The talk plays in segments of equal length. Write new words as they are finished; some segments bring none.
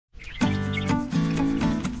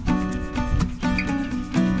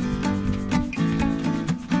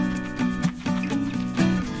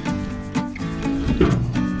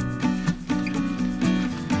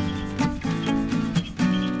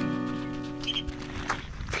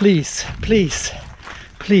Please, please,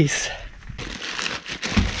 please.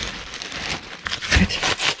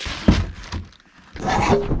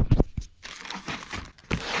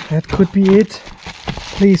 That could be it.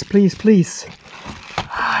 Please, please, please.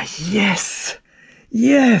 Ah, yes.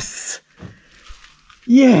 Yes.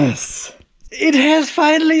 Yes. It has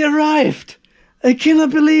finally arrived. I cannot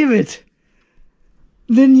believe it.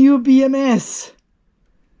 The new BMS.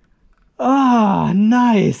 Ah,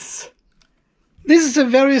 nice. This is a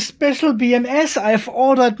very special BMS I've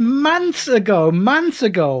ordered months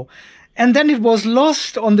ago. And then it was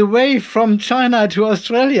lost on the way from China to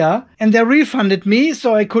Australia, and they refunded me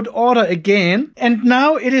so I could order again. And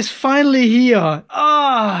now it is finally here.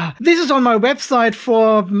 Ah, this is on my website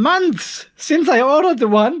for months since I ordered the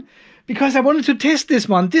one, because I wanted to test this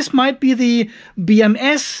one. This might be the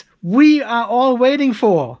BMS we are all waiting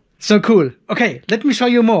for. So cool. Okay, let me show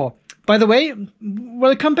you more. By the way,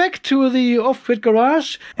 welcome back to the Off-Grid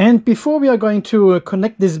Garage. And before we are going to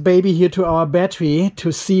connect this baby here to our battery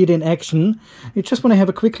to see it in action, you just want to have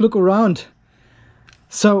a quick look around.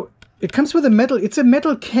 So it comes with it's a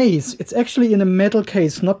metal case. It's actually in a metal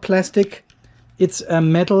case, not plastic. It's a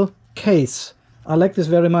metal case. I like this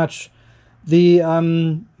very much. The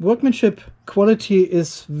workmanship quality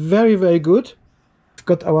is very, very good.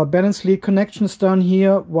 Got our balance lead connections down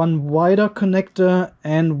here, one wider connector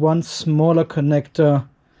and one smaller connector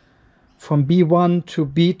from B1 to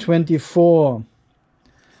B24.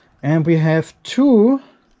 And we have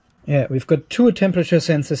we've got two temperature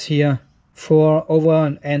sensors here for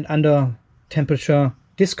over and under temperature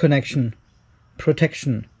disconnection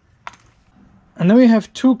protection. And then we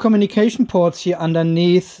have two communication ports here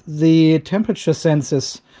underneath the temperature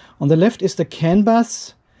sensors. On the left is the CAN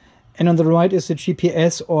bus, and on the right is the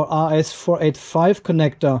GPS or RS485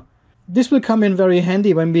 connector. This will come in very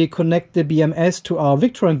handy when we connect the BMS to our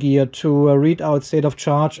Victron gear to read out state of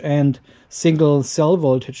charge and single cell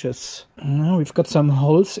voltages. Now we've got some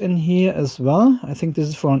holes in here as well. I think this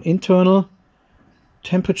is for an internal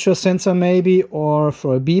temperature sensor maybe, or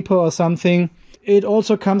for a beeper or something. It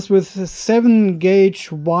also comes with a 7-gauge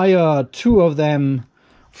wire, 2 of them,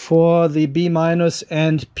 for the B-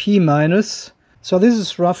 and P-. So this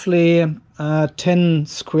is roughly 10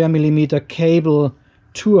 square millimeter cable,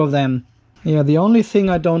 2 of them. Yeah, the only thing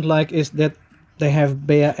I don't like is that they have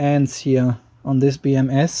bare ends here on this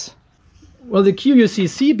BMS. Well, the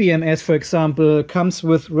QUCC BMS, for example, comes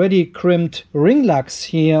with ready crimped ring lugs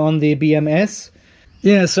here on the BMS.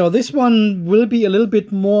 Yeah, so this one will be a little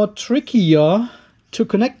bit more trickier to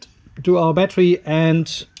connect to our battery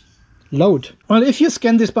and load. Well, if you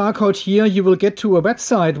scan this barcode here, you will get to a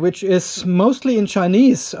website which is mostly in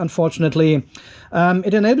Chinese, unfortunately.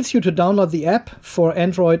 It enables you to download the app for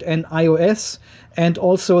Android and iOS, and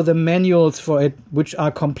also the manuals for it, which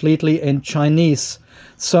are completely in Chinese.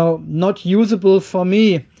 So not usable for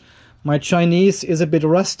me. My Chinese is a bit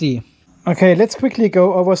rusty. Okay, let's quickly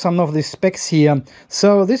go over some of the specs here.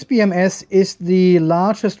 So this BMS is the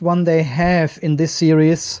largest one they have in this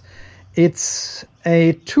series. It's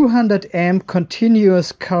a 200 amp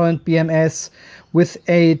continuous current BMS with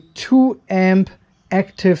a 2 amp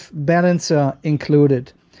active balancer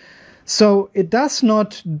included. So it does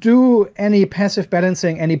not do any passive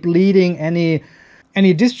balancing, any bleeding, any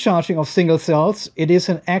discharging of single cells. It is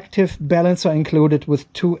an active balancer included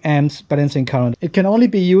with 2 amps balancing current. It can only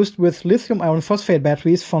be used with lithium iron phosphate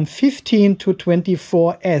batteries from 15 to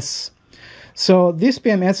 24S. So this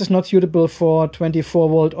BMS is not suitable for 24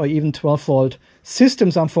 volt or even 12 volt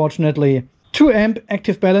systems, unfortunately. 2 amp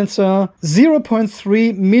active balancer,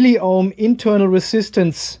 0.3 milliohm internal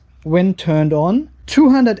resistance when turned on,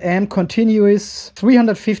 200 amp continuous,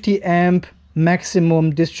 350 amp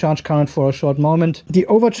maximum discharge current for a short moment. The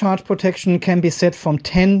overcharge protection can be set from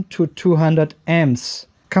 10 to 200 amps.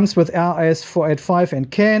 Comes with RS485 and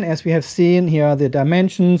CAN, as we have seen. Here are the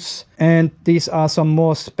dimensions, and these are some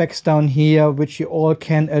more specs down here which you all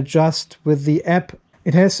can adjust with the app.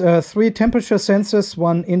 It has 3 temperature sensors,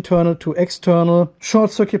 1 internal, 2 external, short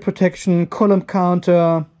circuit protection, column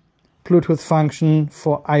counter, Bluetooth function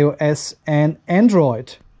for iOS and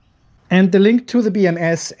Android. And the link to the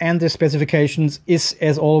BMS and the specifications is,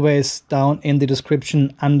 as always, down in the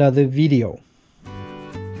description under the video.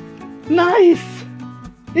 Nice!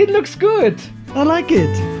 It looks good! I like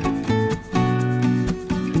it!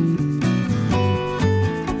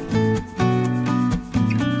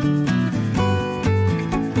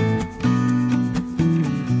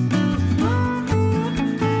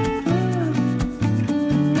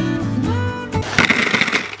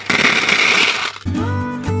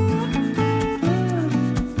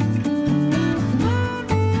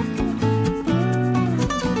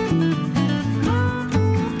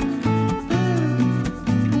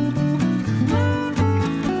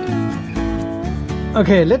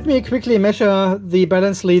 Okay, let me quickly measure the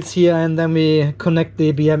balance leads here and then we connect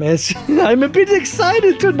the BMS. I'm a bit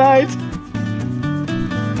excited tonight.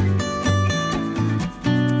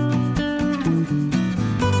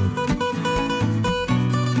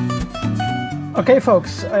 Okay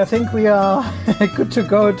folks, I think we are good to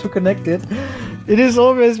go to connect it. It is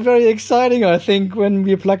always very exciting, I think, when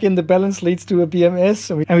we plug in the balance leads to a BMS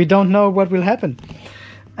and we don't know what will happen.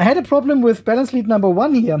 I had a problem with balance lead number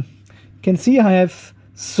 1 here. You can see I have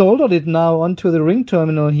soldered it now onto the ring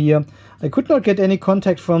terminal here. I could not get any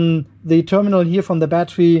contact from the terminal here from the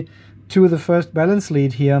battery to the first balance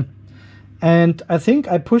lead here. And I think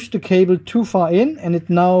I pushed the cable too far in and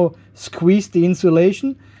it now squeezed the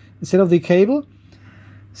insulation instead of the cable.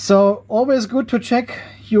 So always good to check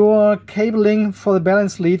your cabling for the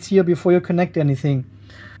balance leads here before you connect anything.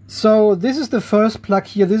 So this is the first plug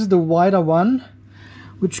here. This is the wider one,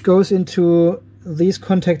 which goes into these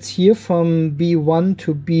contacts here from B1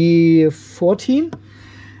 to B14.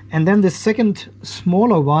 And then the second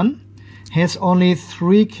smaller one has only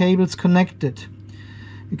 3 cables connected.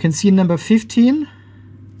 You can see number 15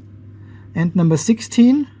 and number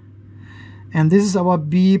 16. And this is our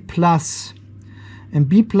B plus. And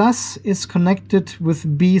B plus is connected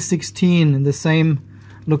with B16 in the same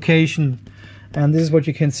location. And this is what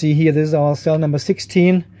you can see here. This is our cell number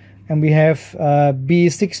 16. And we have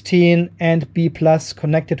B16 and B plus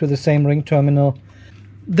connected to the same ring terminal.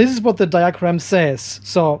 This is what the diagram says.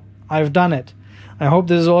 So I've done it. I hope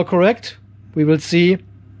this is all correct. We will see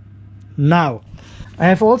now.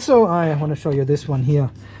 I want to show you this one here.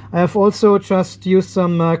 I have also just used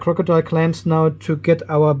some crocodile clamps now to get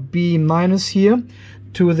our B minus here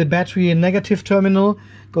to the battery negative terminal,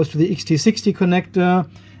 goes to the XT60 connector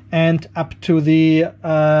and up to the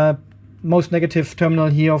most negative terminal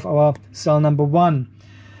here of our cell number 1.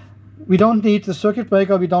 We don't need the circuit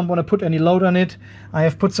breaker, we don't want to put any load on it. I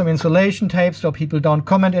have put some insulation tape so people don't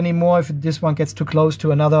comment anymore if this one gets too close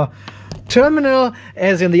to another terminal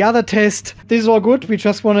as in the other test. This is all good. We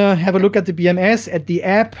just want to have a look at the BMS, at the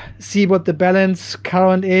app, see what the balance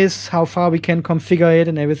current is, how far we can configure it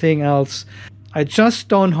and everything else. I just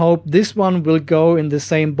don't hope this one will go in the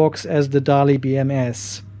same box as the DALI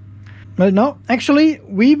BMS. Well, no, actually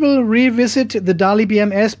we will revisit the DALI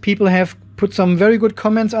BMS. People have put some very good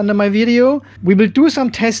comments under my video. We will do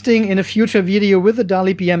some testing in a future video with the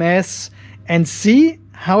DALI BMS and see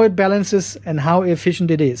how it balances and how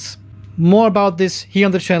efficient it is. More about this here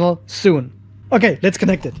on the channel soon. Okay, let's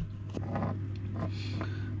connect it.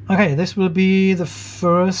 Okay, this will be the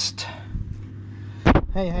first...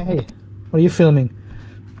 Hey, what are you filming?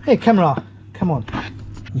 Hey, camera, come on.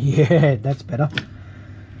 Yeah, that's better.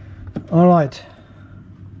 All right.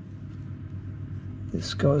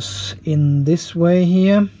 This goes in this way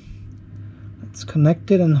here. Let's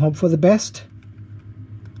connect it and hope for the best.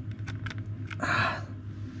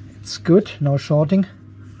 It's good, no shorting.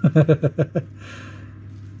 It's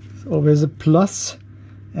always a plus.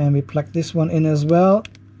 And we plug this one in as well.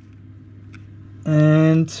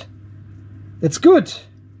 And it's good.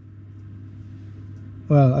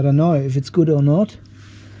 Well, I don't know if it's good or not.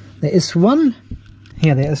 There is one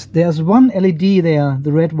here. There's one LED there,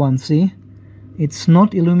 the red one. See? It's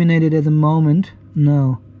not illuminated at the moment.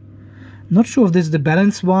 No. Not sure if this is the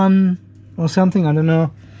balance one or something. I don't know.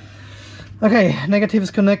 Okay, negative is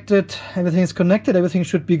connected. Everything is connected. Everything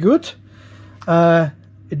should be good.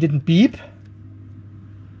 It didn't beep.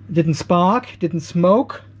 It didn't spark. It didn't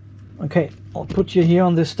smoke. Okay, I'll put you here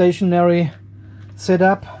on the stationary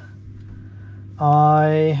setup.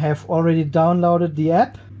 I have already downloaded the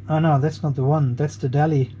app. Oh no, that's not the one. That's the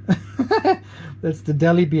DALI. That's the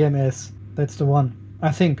DALI BMS. That's the one, I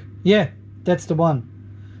think. Yeah, that's the one.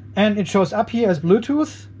 And it shows up here as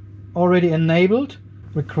Bluetooth, already enabled.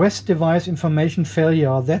 Request device information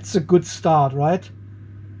failure. That's a good start, right?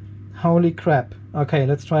 Holy crap. Okay,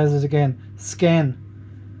 let's try this again. Scan.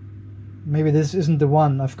 Maybe this isn't the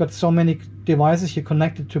one. I've got so many devices here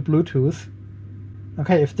connected to Bluetooth.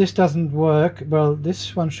 Okay, if this doesn't work, well,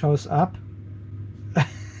 this one shows up.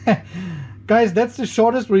 Guys, that's the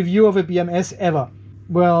shortest review of a BMS ever.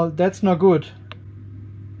 Well, that's not good.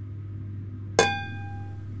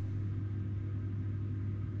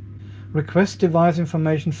 Request device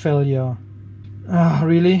information failure. Ah,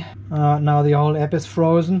 really? Now the whole app is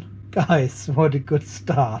frozen. Guys, what a good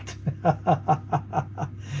start.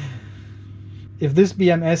 If this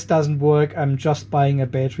BMS doesn't work, I'm just buying a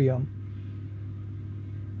battery on.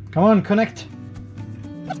 Come on, connect.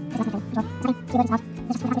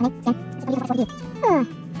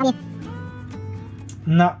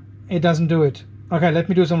 No, it doesn't do it. Okay, let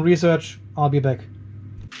me do some research. I'll be back.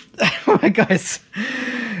 Alright guys,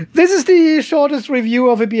 This is the shortest review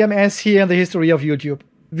of a BMS here in the history of YouTube.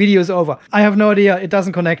 Video is over. I have no idea. It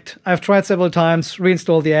doesn't connect. I've tried several times,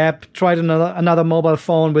 reinstalled the app, tried another mobile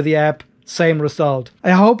phone with the app, same result.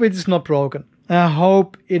 I hope it is not broken. I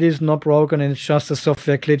hope it is not broken and it's just a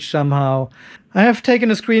software glitch somehow. I have taken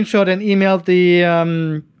a screenshot and emailed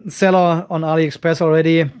the seller on AliExpress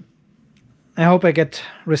already. I hope I get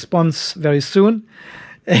response very soon.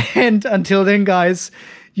 And until then, guys,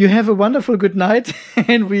 you have a wonderful good night.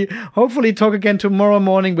 And we hopefully talk again tomorrow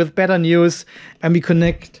morning with better news. And we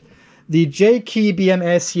connect the JK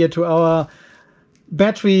BMS here to our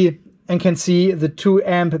battery and can see the 2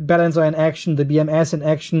 amp balancer in action, the BMS in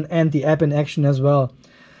action, and the app in action as well.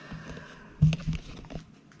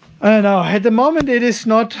 I don't know. At the moment, it is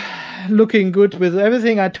not looking good with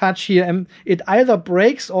everything I touch here. And it either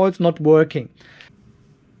breaks or it's not working.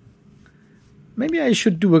 Maybe I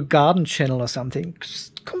should do a garden channel or something.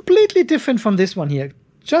 Completely different from this one here.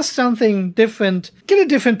 Just something different. Get a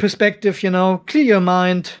different perspective, you know. Clear your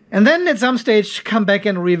mind. And then at some stage, come back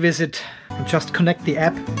and revisit. And just connect the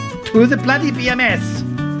app to the bloody BMS.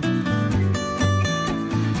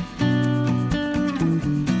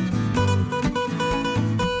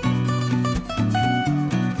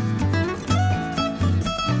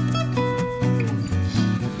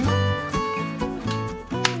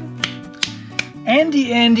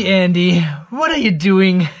 Andy, what are you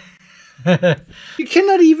doing? You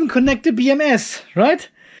cannot even connect the BMS, right?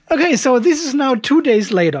 Okay, so this is now 2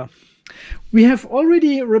 days later. We have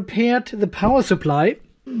already repaired the power supply.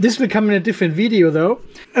 This will come in a different video though.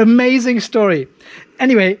 Amazing story.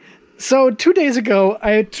 Anyway, so 2 days ago,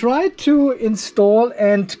 I tried to install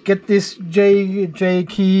and get this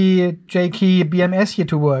JK BMS here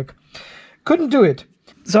to work. Couldn't do it.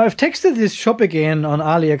 So I've texted this shop again on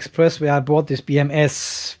AliExpress where I bought this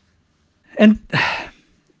BMS. And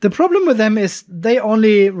the problem with them is they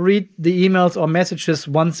only read the emails or messages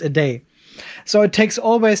once a day. So it takes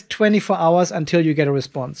always 24 hours until you get a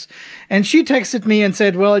response. And she texted me and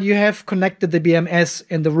said, well, you have connected the BMS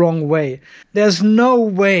in the wrong way. There's no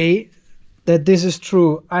way that this is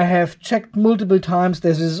true. I have checked multiple times.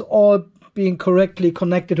 This is all being correctly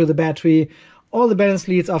connected to the battery. All the balance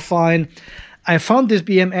leads are fine. I found this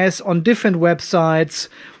BMS on different websites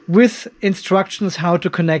with instructions how to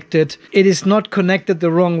connect it. It is not connected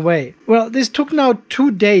the wrong way. Well, this took now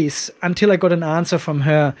 2 days until I got an answer from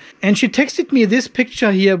her. And she texted me this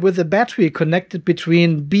picture here with the battery connected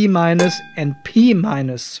between B- and P-.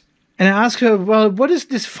 And I asked her, well, what is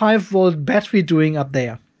this 5-volt battery doing up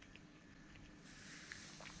there?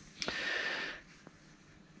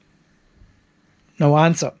 No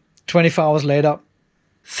answer. 24 hours later.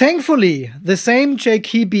 Thankfully, the same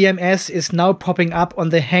JK BMS is now popping up on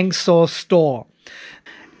the Hangzhou store.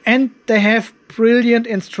 And they have brilliant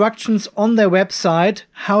instructions on their website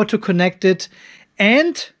how to connect it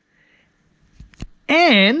and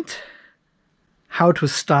how to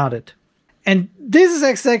start it. And this is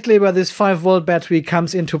exactly where this 5-volt battery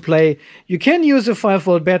comes into play. You can use a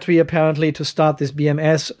 5-volt battery apparently to start this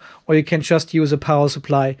BMS, or you can just use a power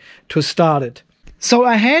supply to start it. So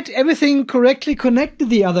I had everything correctly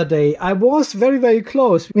connected the other day. I was very, very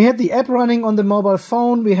close. We had the app running on the mobile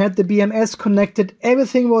phone. We had the BMS connected.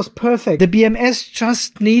 Everything was perfect. The BMS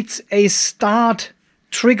just needs a start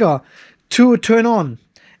trigger to turn on.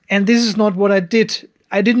 And this is not what I did.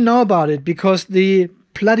 I didn't know about it because the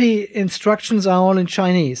bloody instructions are all in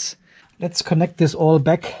Chinese. Let's connect this all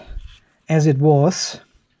back as it was.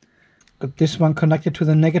 Got this one connected to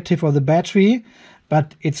the negative of the battery.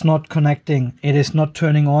 But it's not connecting. It is not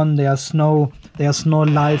turning on. There's no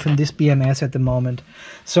life in this BMS at the moment.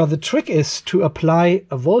 So the trick is to apply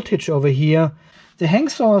a voltage over here. The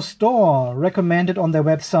Hangzhou store recommended on their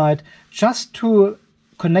website just to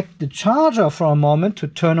connect the charger for a moment to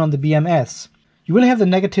turn on the BMS. You will have the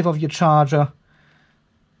negative of your charger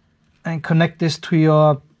and connect this to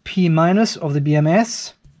your P- of the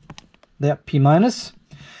BMS. There, P-.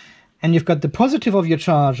 And you've got the positive of your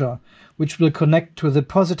charger, which will connect to the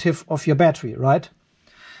positive of your battery, right?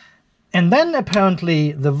 And then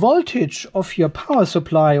apparently the voltage of your power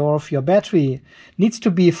supply or of your battery needs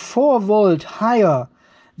to be 4 volt higher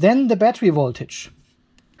than the battery voltage.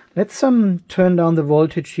 Let's turn down the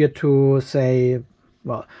voltage here to say,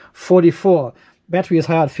 well, 44. Battery is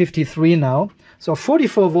higher at 53 now. So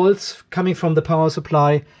 44 volts coming from the power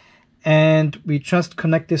supply. And we just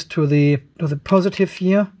connect this to the positive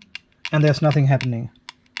here. And there's nothing happening.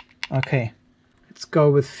 Okay, let's go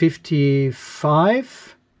with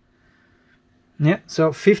 55. Yeah,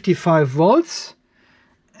 so 55 volts.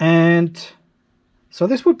 And so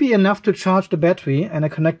this would be enough to charge the battery. And I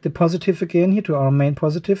connect the positive again here to our main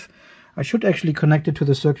positive. I should actually connect it to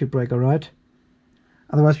the circuit breaker, right?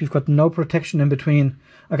 Otherwise we've got no protection in between.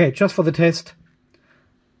 Okay, just for the test.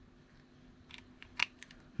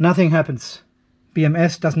 Nothing happens.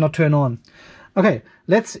 BMS does not turn on. Okay,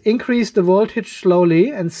 let's increase the voltage slowly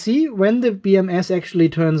and see when the BMS actually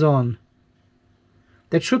turns on.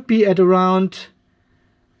 That should be at around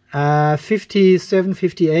 57,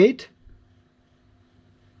 58.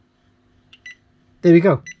 There we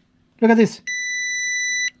go. Look at this.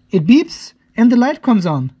 It beeps and the light comes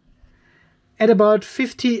on at about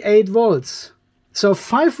 58 volts. So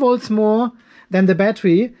 5 volts more than the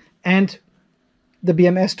battery and the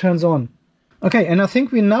BMS turns on. Okay, and I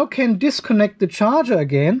think we now can disconnect the charger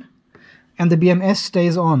again and the BMS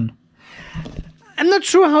stays on. I'm not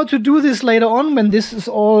sure how to do this later on when this is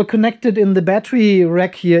all connected in the battery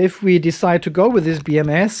rack here, if we decide to go with this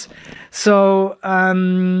BMS. So,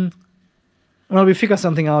 well, we figure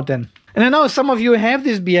something out then. And I know some of you have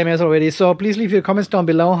this BMS already, so please leave your comments down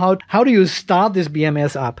below. How do you start this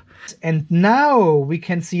BMS up? And now we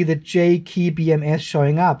can see the JK BMS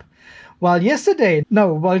showing up. While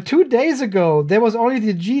 2 days ago, there was only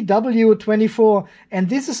the GW24, and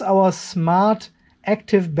this is our smart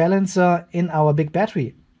active balancer in our big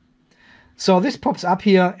battery. So this pops up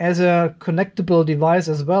here as a connectable device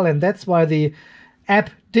as well, and that's why the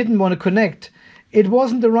app didn't want to connect. It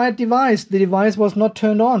wasn't the right device. The device was not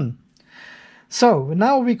turned on. So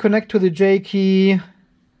now we connect to the JK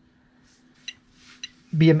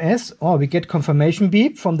BMS. Oh, we get confirmation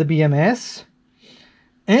beep from the BMS.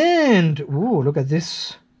 And, ooh, look at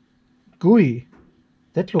this GUI.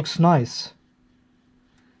 That looks nice.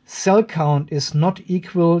 Cell count is not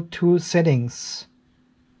equal to settings.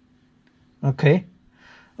 Okay.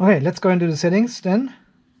 Okay, let's go into the settings then.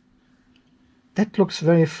 That looks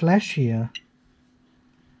very flashy here.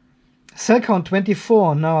 Cell count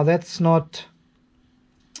 24. No, that's not...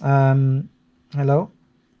 hello?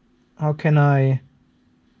 How can I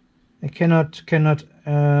cannot...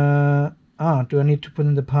 do I need to put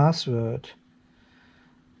in the password?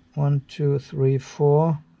 1, 2, 3,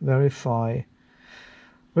 4. Verify.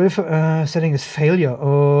 Setting is failure.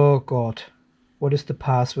 Oh God. What is the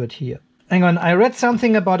password here? Hang on. I read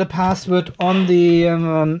something about a password on the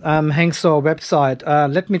Hangsaw website.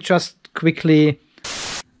 Let me just quickly...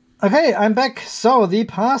 Okay, I'm back. So the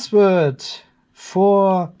password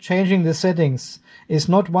for changing the settings is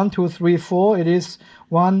not 1, 2, 3, 4. It is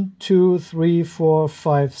 1, 2, 3, 4,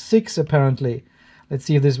 5, 6 apparently. Let's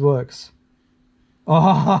see if this works.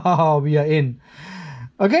 Oh, we are in.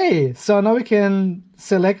 Okay, so now we can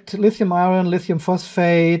select lithium iron, lithium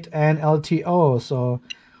phosphate, and LTO. So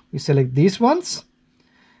we select these ones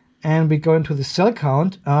and we go into the cell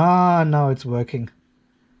count. Now it's working.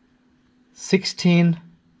 16.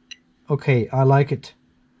 Okay, I like it.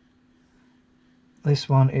 This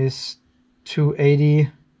one is 280.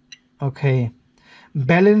 Okay.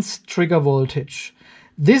 Balanced trigger voltage.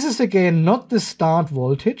 This is again not the start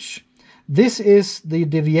voltage. This is the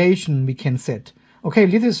deviation we can set. Okay,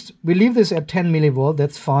 we leave this at 10 millivolt.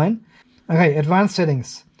 That's fine. Okay, advanced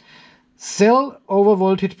settings. Cell over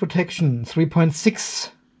voltage protection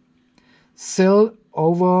 3.6. Cell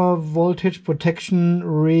over voltage protection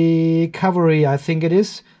recovery, I think it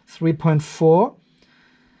is 3.4.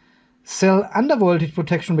 Cell under voltage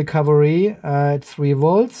protection recovery at 3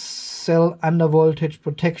 volts. Cell under voltage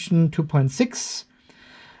protection 2.6.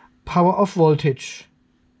 Power off voltage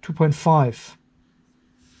 2.5.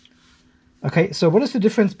 Okay, so what is the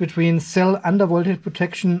difference between cell under voltage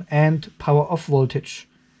protection and power off voltage?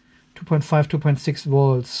 2.5, 2.6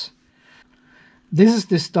 volts. This is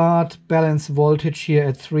the start balance voltage here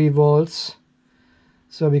at 3 volts.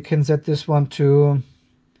 So we can set this one to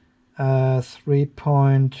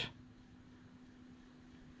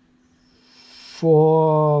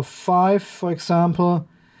 3.45, for example.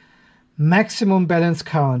 Maximum balance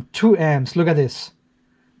current, 2 amps. Look at this.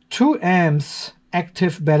 2 amps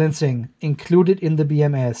active balancing included in the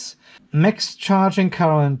BMS. Max charging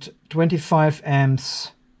current, 25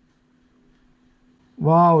 amps.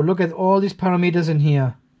 Wow, look at all these parameters in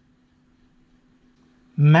here.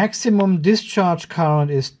 Maximum discharge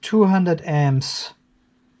current is 200 amps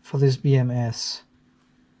for this BMS.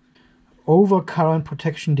 Overcurrent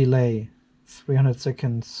protection delay, 300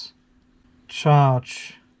 seconds.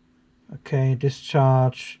 Charge. Okay,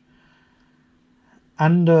 discharge.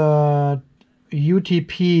 Under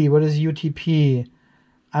UTP, what is UTP?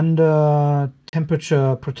 Under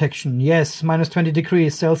temperature protection. Yes, minus 20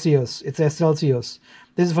 degrees Celsius. It says Celsius.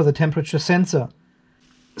 This is for the temperature sensor.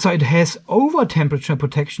 So it has over temperature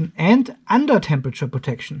protection and under temperature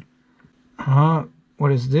protection.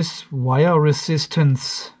 What is this? Wire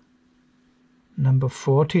resistance. Number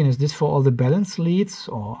 14, is this for all the balance leads?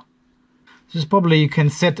 Or this is probably, you can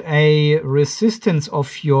set a resistance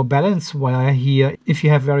of your balance wire here if you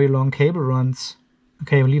have very long cable runs.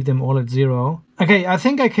 Okay, we'll leave them all at 0. Okay, I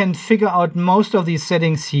think I can figure out most of these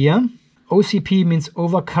settings here. OCP means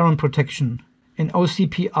over current protection, and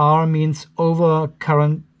OCPR means over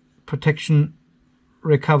current protection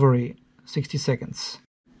recovery, 60 seconds.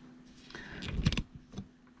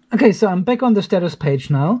 Okay, so I'm back on the status page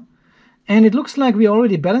now, and it looks like we're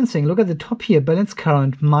already balancing. Look at the top here, balance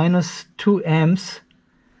current, minus 2 amps.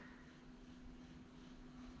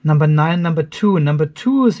 Number 9, number 2. Number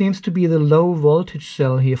 2 seems to be the low voltage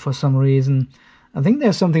cell here for some reason. I think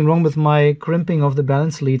there's something wrong with my crimping of the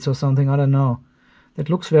balance leads or something, I don't know. That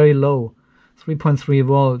looks very low. 3.3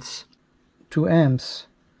 volts, 2 amps.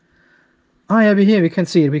 Oh yeah, here we can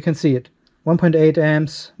see it, 1.8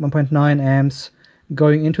 amps, 1.9 amps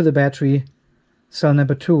going into the battery cell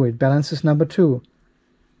number 2. It balances number 2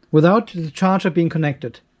 without the charger being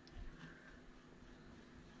connected.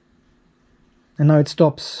 And now it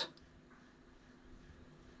stops.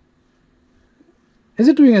 Is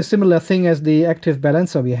it doing a similar thing as the active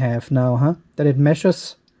balancer we have now, huh? That it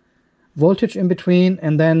measures voltage in between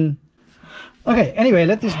and then... Okay, anyway,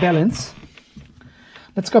 let this balance.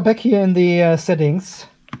 Let's go back here in the settings.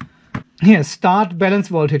 Here, start balance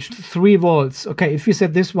voltage, 3 volts. Okay, if we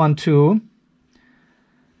set this one to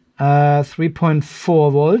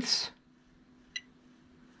 3.4 volts,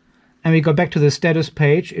 and we go back to the status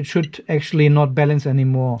page, it should actually not balance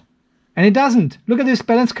anymore. And it doesn't. Look at this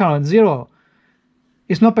balance current, 0.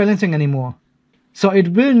 It's not balancing anymore. So it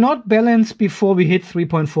will not balance before we hit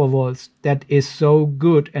 3.4 volts. That is so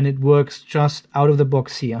good, and it works just out of the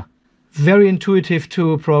box here. Very intuitive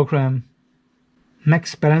to program.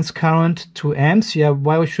 Max balance current 2 amps. Yeah,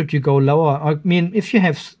 why should you go lower? I mean, if you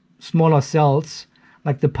have smaller cells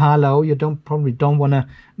like the Palo, you probably don't want to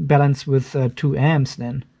balance with 2 amps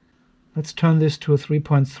then. Let's turn this to a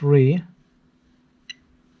 3.3.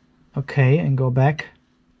 Okay, and go back.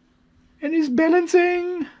 And it's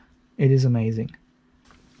balancing. It is amazing.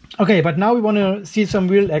 Okay, but now we want to see some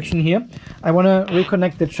real action here. I want to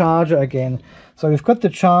reconnect the charger again. So we've got the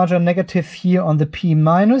charger negative here on the P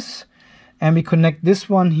minus, and we connect this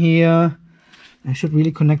one here. I should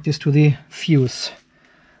really connect this to the fuse.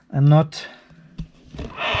 I'm not.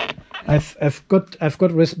 I've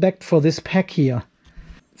got respect for this pack here.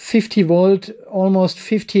 50 volt, almost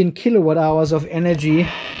 15 kilowatt hours of energy,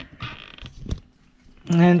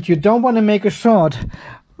 and you don't want to make a short,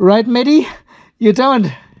 right, Mehdi? You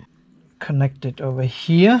don't. Connect it over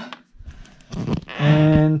here,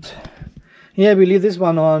 and yeah, we leave this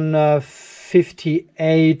one on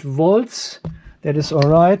 58 volts. That is all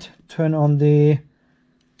right. Turn on the,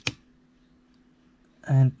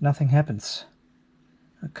 and nothing happens.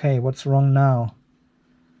 Okay, what's wrong now?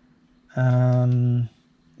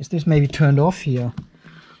 Is this maybe turned off here?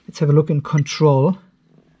 Let's have a look in control.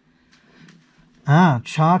 Ah,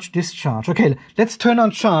 charge, discharge. Okay, let's turn on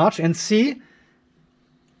charge and see.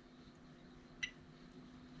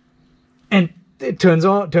 And it turns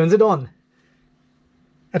it on.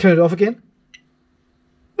 I turn it off again.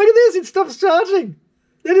 Look at this, it stops charging.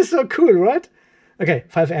 That is so cool, right? Okay,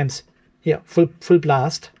 5 amps. Here, full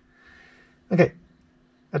blast. Okay,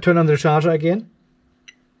 I turn on the charger again.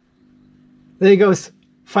 There it goes.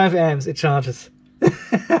 5 amps, it charges.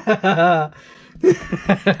 I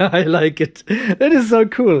like it. That is so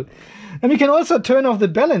cool. And we can also turn off the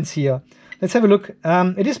balance here. Let's have a look.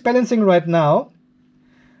 It is balancing right now.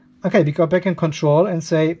 Okay, we go back in control and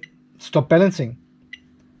say stop balancing.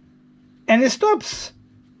 And it stops.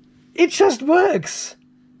 It just works.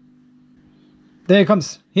 There it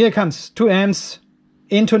comes. Here it comes. 2 amps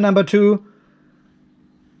into number 2.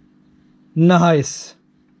 Nice.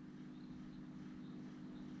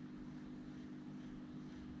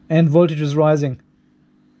 And voltage is rising.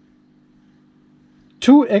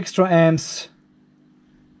 2 extra amps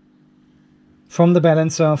from the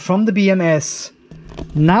balancer, from the BMS.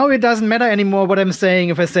 Now it doesn't matter anymore what I'm saying.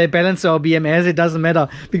 If I say balancer or BMS, it doesn't matter,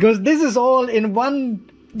 because this is all in one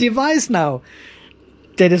device now.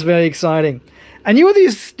 That is very exciting. I knew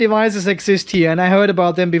these devices exist here, and I heard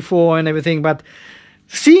about them before and everything, but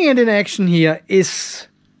seeing it in action here is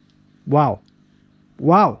wow.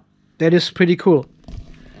 Wow, that is pretty cool.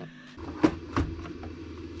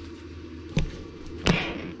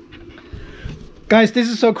 Guys, this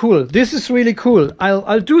is so cool. This is really cool.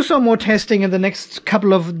 I'll do some more testing in the next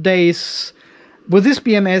couple of days with this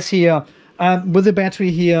BMS here, with the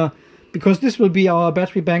battery here, because this will be our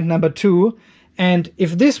battery bank number 2. And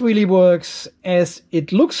if this really works as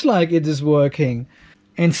it looks like it is working,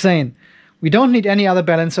 insane. We don't need any other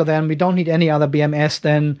balancer then. We don't need any other BMS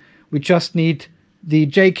then. We just need the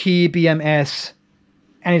JK BMS,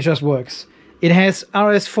 and it just works. It has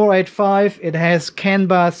RS485, it has CAN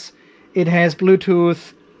bus, it has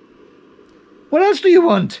Bluetooth. What else do you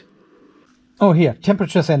want? Oh, here,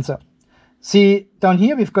 temperature sensor. See, down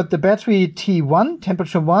here we've got the battery T1,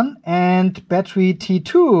 temperature 1, and battery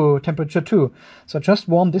T2, temperature 2. So just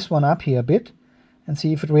warm this one up here a bit and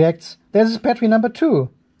see if it reacts. There's battery number 2.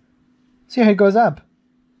 See how it goes up.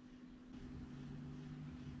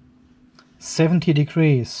 70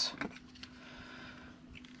 degrees.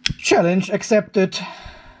 Challenge accepted.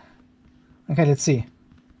 Okay, let's see.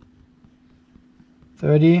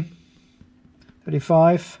 30,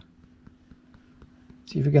 35.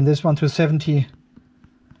 See if we get this one to 70.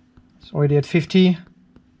 It's already at 50.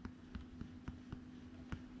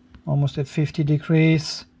 Almost at 50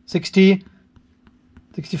 degrees. 60,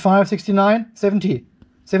 65, 69, 70,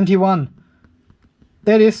 71.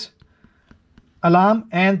 There it is. Alarm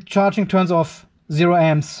and charging turns off. 0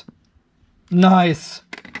 amps. Nice.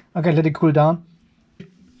 Okay, let it cool down.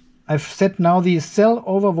 I've set now the cell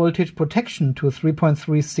over voltage protection to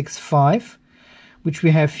 3.365, which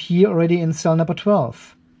we have here already in cell number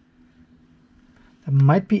 12. There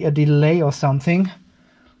might be a delay or something.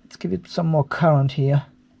 Let's give it some more current here.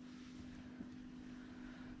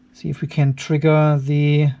 See if we can trigger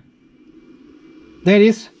the... There it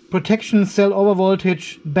is. Protection cell over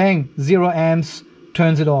voltage. Bang. 0 amps.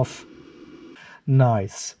 Turns it off.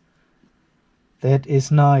 Nice. That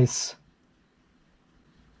is nice.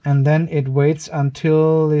 And then it waits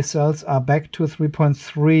until the cells are back to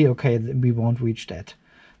 3.3. Okay, we won't reach that.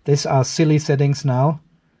 These are silly settings now.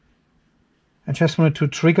 I just wanted to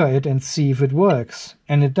trigger it and see if it works.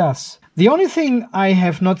 And it does. The only thing I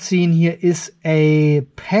have not seen here is a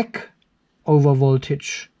pack over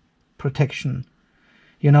voltage protection.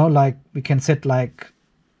 You know, like we can set like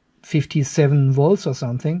 57 volts or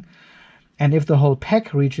something. And if the whole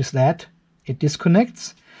pack reaches that, it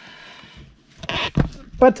disconnects.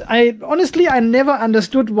 But honestly, I never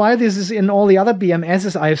understood why this is in all the other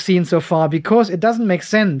BMSs I've seen so far, because it doesn't make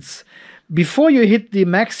sense. Before you hit the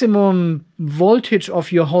maximum voltage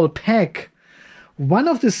of your whole pack, one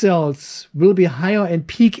of the cells will be higher in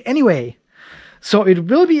peak anyway. So it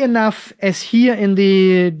will be enough, as here in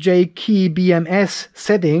the JK BMS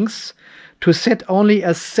settings, to set only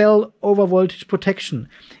a cell over voltage protection.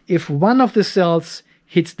 If one of the cells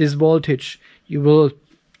hits this voltage, you will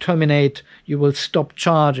terminate, you will stop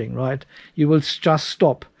charging, right? You will just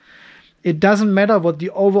stop. It doesn't matter what the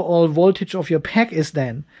overall voltage of your pack is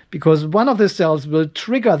then, because one of the cells will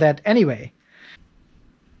trigger that anyway.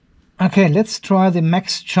 Okay, let's try the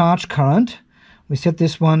max charge current. We set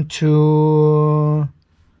this one to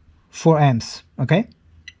 4 amps, okay?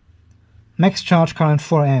 Max charge current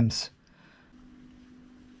 4 amps.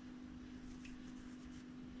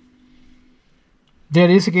 There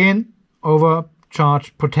it is again,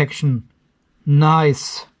 overcharge protection.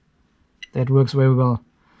 Nice. That works very well.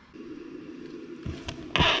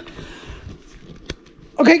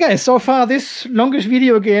 Okay guys, so far this longish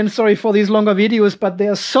video again. Sorry for these longer videos, but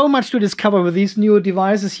there's so much to discover with these new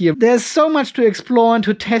devices here. There's so much to explore and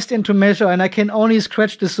to test and to measure, and I can only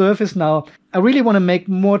scratch the surface now. I really want to make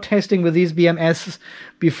more testing with these BMSs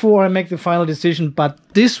before I make the final decision, but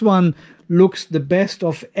this one looks the best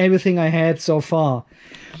of everything I had so far.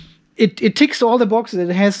 It ticks all the boxes.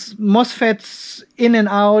 It has MOSFETs in and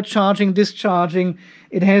out, charging, discharging.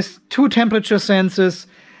 It has 2 temperature sensors.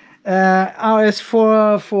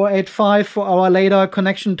 RS485 for our later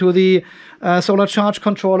connection to the solar charge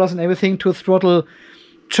controllers and everything to throttle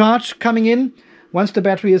charge coming in once the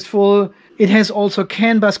battery is full. It has also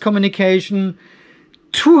CAN bus communication,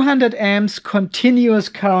 200 amps continuous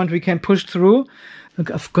current we can push through.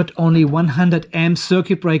 Look, I've got only 100 amp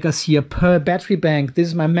circuit breakers here per battery bank. This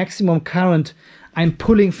is my maximum current I'm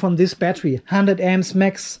pulling from this battery, 100 amps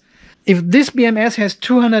max. If this BMS has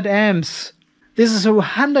 200 amps, this is a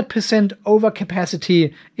 100%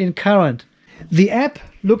 overcapacity in current. The app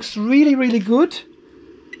looks really, really good.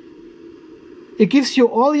 It gives you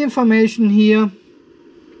all the information here.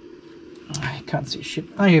 I can't see shit.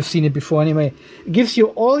 I have seen it before anyway. It gives you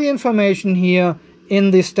all the information here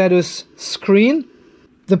in the status screen.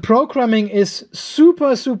 The programming is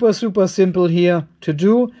super simple here to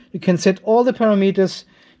do. You can set all the parameters.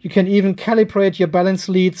 You can even calibrate your balance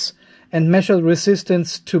leads and measure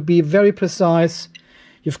resistance to be very precise.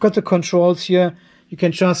 You've got the controls here. You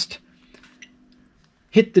can just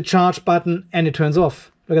hit the charge button and it turns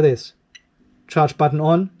off. Look at this. Charge button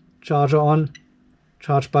on, charge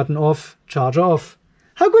button off, charger off.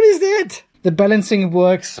 How good is that? The balancing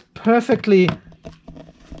works perfectly.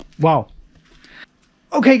 Wow.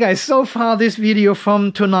 Okay guys, so far this video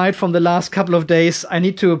from tonight, from the last couple of days. I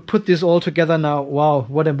need to put this all together now. Wow,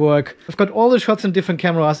 what a work. I've got all the shots in different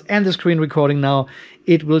cameras and the screen recording now.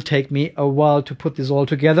 It will take me a while to put this all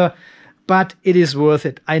together, but it is worth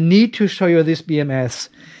it. I need to show you this BMS.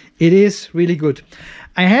 It is really good.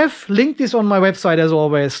 I have linked this on my website as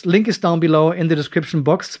always. Link is down below in the description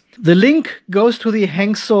box. The link goes to the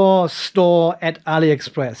Hangsaw store at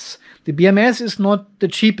AliExpress. The BMS is not the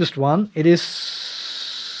cheapest one. It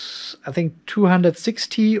is, I think,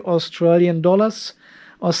 260 Australian dollars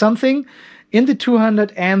or something. In the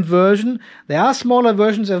 200 amp version, there are smaller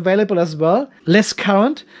versions available as well, less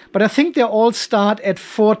current, but I think they all start at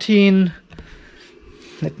 14.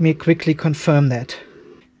 Let me quickly confirm that.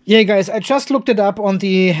 Yeah, guys, I just looked it up on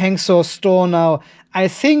the Hangsaw store now. I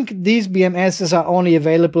think these BMSs are only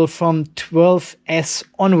available from 12S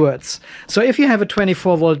onwards. So if you have a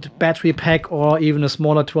 24-volt battery pack or even a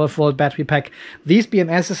smaller 12-volt battery pack, these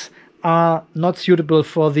BMSs are not suitable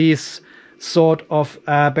for these sort of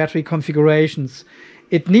battery configurations.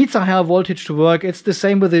 It needs a higher voltage to work. It's the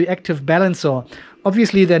same with the active balancer.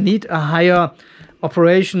 Obviously, they need a higher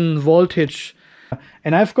operation voltage.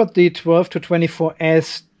 And I've got the 12 to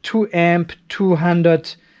 24S 2 amp,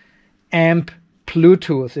 200 amp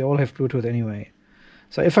Bluetooth. They all have Bluetooth anyway.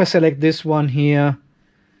 So if I select this one here,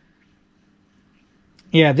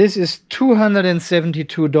 yeah, this is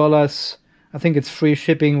 $272. I think it's free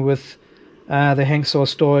shipping with the Hangsaw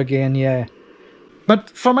store again, yeah. But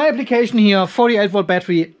for my application here, 48-volt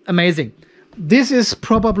battery, amazing. This is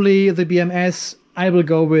probably the BMS I will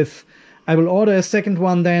go with. I will order a second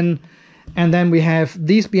one then, and then we have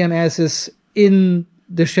these BMSs in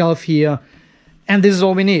the shelf here, and this is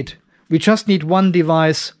all we need. We just need one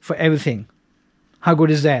device for everything. How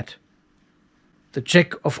good is that? The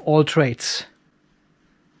jack of all trades.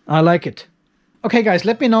 I like it. Okay guys,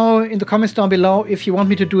 let me know in the comments down below if you want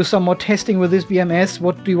me to do some more testing with this BMS.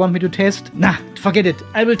 What do you want me to test? Nah, forget it.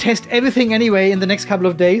 I will test everything anyway in the next couple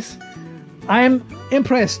of days. I am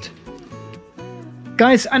impressed.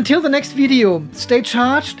 Guys, until the next video, stay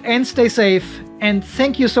charged and stay safe. And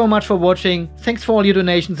thank you so much for watching. Thanks for all your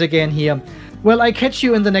donations again here. Well, I catch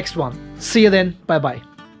you in the next one. See you then. Bye bye.